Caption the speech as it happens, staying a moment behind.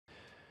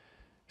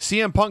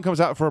CM Punk comes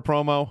out for a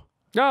promo.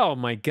 Oh,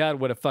 my God,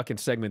 what a fucking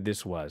segment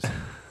this was.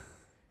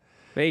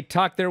 They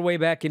talked their way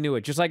back into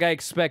it, just like I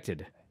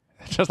expected.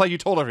 Just like you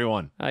told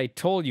everyone. I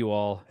told you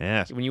all.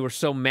 Yes. When you were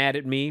so mad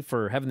at me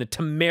for having the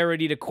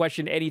temerity to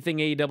question anything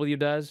AEW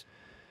does.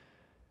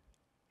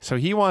 So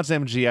he wants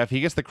MJF.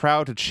 He gets the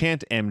crowd to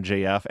chant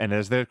MJF. And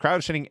as the crowd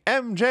is chanting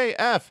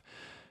MJF,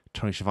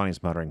 Tony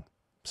Schiavone's muttering,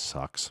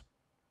 sucks.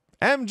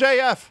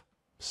 MJF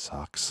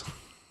sucks.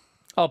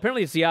 Oh,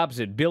 apparently it's the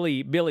opposite.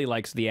 Billy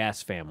likes the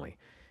ass family.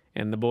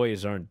 And the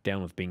boys aren't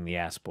down with being the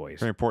ass boys.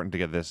 Very important to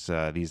get this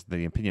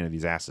the opinion of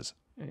these asses.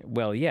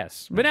 Well,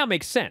 yes. But now it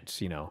makes sense,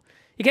 you know.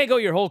 You can't go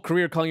your whole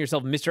career calling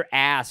yourself Mr.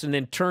 Ass and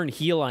then turn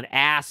heel on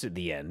ass at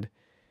the end.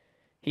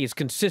 He's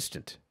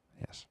consistent.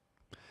 Yes.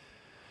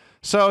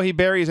 So he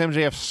buries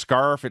MJF's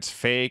scarf. It's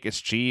fake.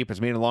 It's cheap. It's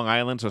made in Long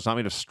Island, so it's not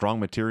made of strong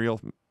material.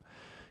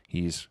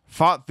 He's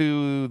fought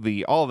through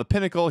all of the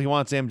pinnacle. He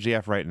wants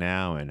MJF right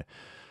now, and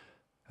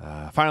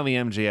finally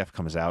MJF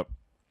comes out.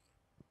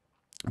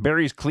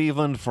 Buries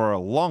Cleveland for a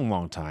long,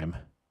 long time.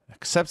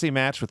 Accepts a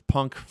match with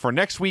Punk for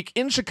next week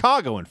in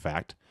Chicago, in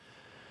fact.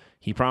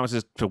 He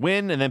promises to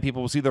win, and then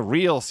people will see the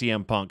real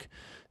CM Punk.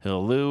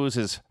 He'll lose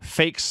his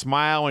fake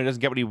smile when he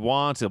doesn't get what he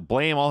wants. He'll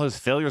blame all his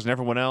failures and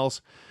everyone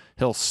else.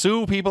 He'll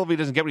sue people if he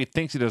doesn't get what he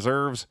thinks he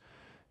deserves.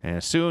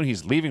 And soon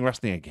he's leaving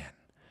wrestling again.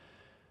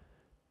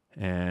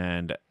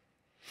 And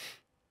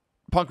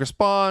Punk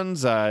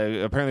responds.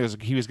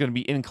 Apparently he was going to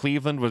be in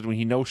Cleveland when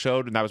he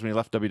no-showed, and that was when he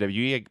left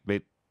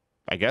WWE,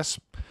 I guess.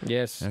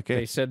 Yes, okay.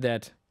 They said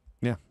that.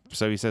 Yeah.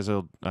 So he says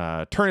he'll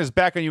turn his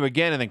back on you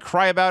again and then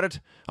cry about it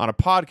on a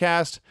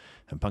podcast.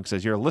 And Punk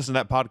says, you're listening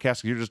to that podcast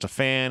because you're just a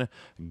fan.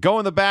 Go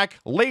in the back,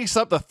 lace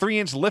up the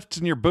 3-inch lifts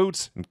in your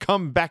boots, and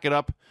come back it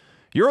up.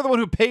 You're the one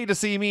who paid to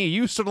see me.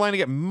 You stood in line to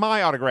get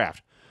my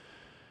autograph.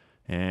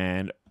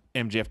 And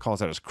MJF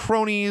calls out his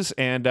cronies.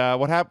 And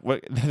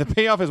the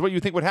payoff is what you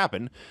think would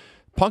happen.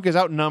 Punk is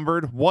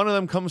outnumbered. One of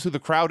them comes through the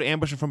crowd,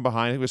 ambushing from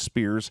behind with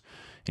spears.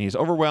 And he's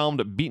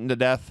overwhelmed, beaten to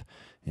death.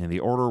 And they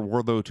order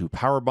Wardlow to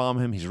powerbomb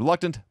him. He's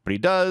reluctant, but he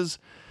does.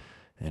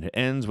 And it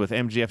ends with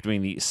MJF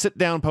doing the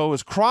sit-down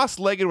pose,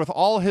 cross-legged with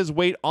all his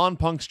weight on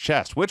Punk's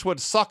chest, which would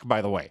suck, by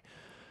the way.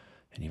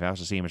 And he vows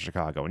to see him in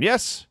Chicago. And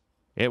yes,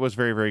 it was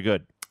very, very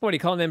good. What, are you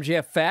calling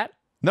MJF fat?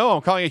 No,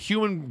 I'm calling a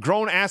human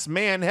grown-ass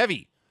man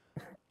heavy.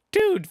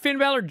 Dude, Finn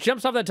Balor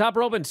jumps off the top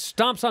rope and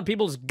stomps on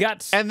people's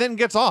guts. And then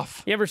gets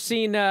off. You ever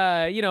seen,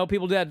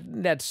 people do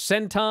that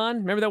senton?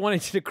 Remember that one he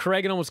did to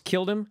Craig and almost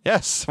killed him?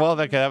 Yes. Well,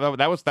 that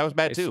was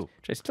bad, too.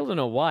 I still don't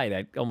know why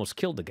that almost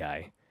killed the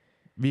guy.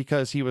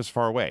 Because he was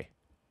far away.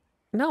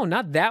 No,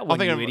 not that one,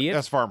 you idiot.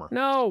 That's Farmer.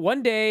 No,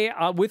 one day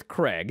with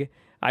Craig,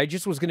 I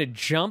just was going to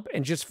jump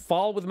and just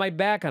fall with my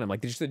back on him.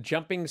 Like, just the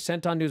jumping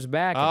senton to his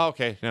back. Oh,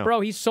 okay. No.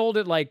 Bro, he sold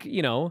it like,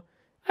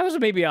 I was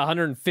maybe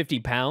 150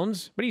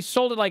 pounds, but he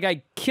sold it like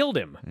I killed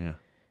him. Yeah.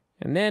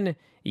 And then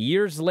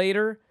years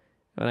later,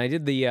 when I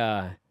did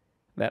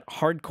that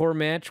hardcore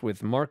match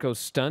with Marco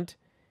Stunt,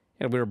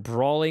 and we were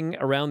brawling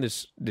around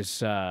this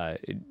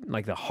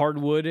like the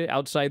hardwood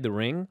outside the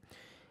ring,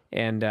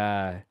 and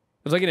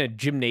it was like in a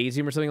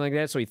gymnasium or something like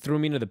that. So he threw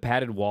me into the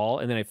padded wall,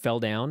 and then I fell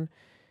down.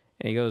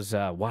 And he goes,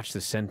 "Watch the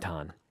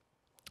senton."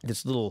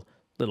 This little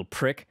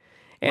prick,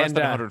 Less and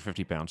than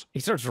 150 pounds. He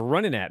starts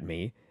running at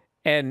me.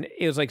 And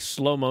it was like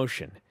slow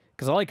motion.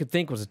 Because all I could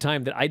think was the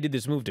time that I did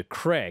this move to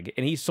Craig,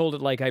 and he sold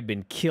it like I'd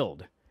been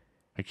killed.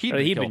 Like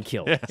he'd been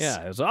killed. Yes.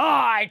 Yeah. It was,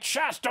 I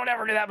just don't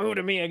ever do that move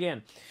to me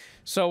again.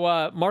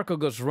 So Marco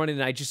goes running,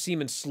 and I just see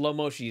him in slow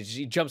motion.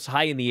 He jumps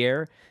high in the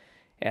air,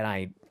 and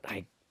I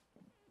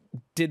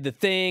did the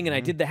thing, and I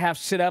did the half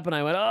sit-up, and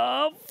I went,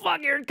 oh, fuck,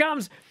 here it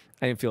comes.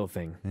 I didn't feel a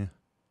thing. Yeah.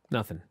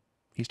 Nothing.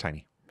 He's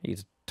tiny.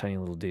 He's a tiny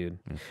little dude.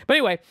 But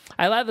anyway,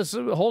 I thought this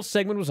whole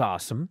segment was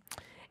awesome.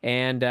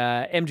 And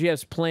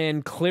MJF's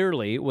plan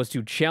clearly was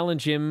to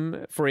challenge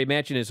him for a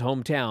match in his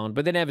hometown,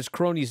 but then have his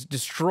cronies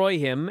destroy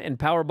him and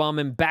powerbomb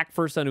him back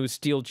first onto his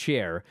steel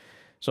chair.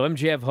 So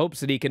MJF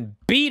hopes that he can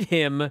beat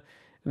him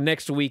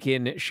next week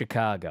in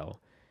Chicago.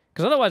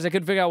 Because otherwise I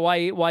couldn't figure out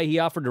why he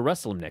offered to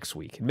wrestle him next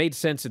week. It made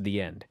sense at the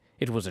end.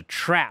 It was a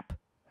trap.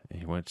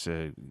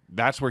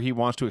 That's where he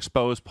wants to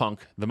expose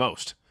Punk the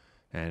most.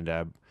 And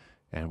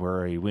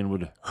where a win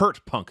would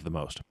hurt Punk the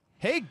most.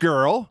 Hey,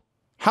 girl.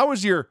 How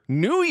was your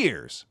New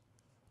Year's?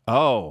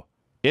 Oh,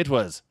 it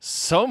was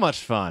so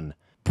much fun.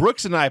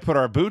 Brooks and I put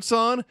our boots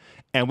on,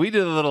 and we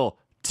did a little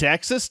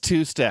Texas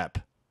two-step.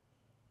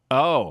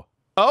 Oh,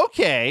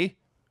 okay.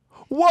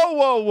 Whoa,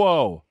 whoa,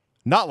 whoa.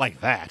 Not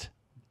like that.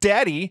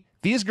 Daddy,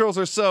 these girls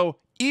are so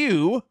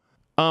ew.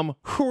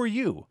 Who are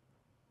you?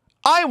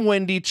 I'm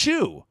Wendy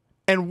Chu.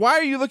 And why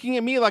are you looking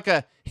at me like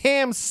a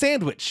ham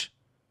sandwich?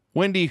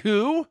 Wendy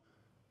who?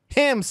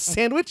 Ham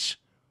sandwich?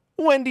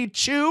 Wendy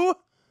Chu?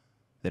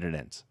 Then it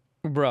ends.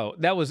 Bro,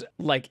 that was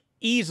like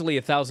easily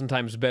 1,000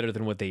 times better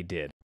than what they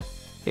did.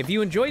 If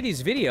you enjoy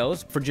these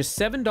videos, for just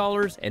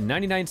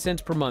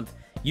 $7.99 per month,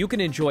 you can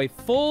enjoy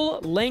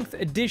full-length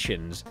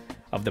editions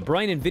of The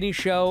Bryan and Vinny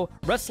Show,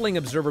 Wrestling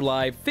Observer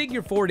Live,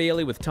 Figure 4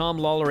 Daily with Tom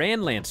Lawler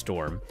and Lance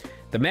Storm,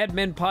 the Mad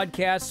Men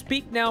podcast,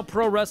 Speak Now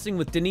Pro Wrestling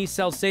with Denise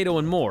Salcedo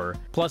and more,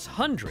 plus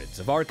hundreds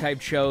of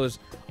archived shows,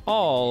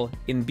 all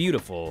in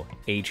beautiful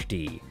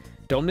HD.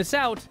 Don't miss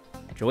out.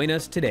 Join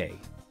us today.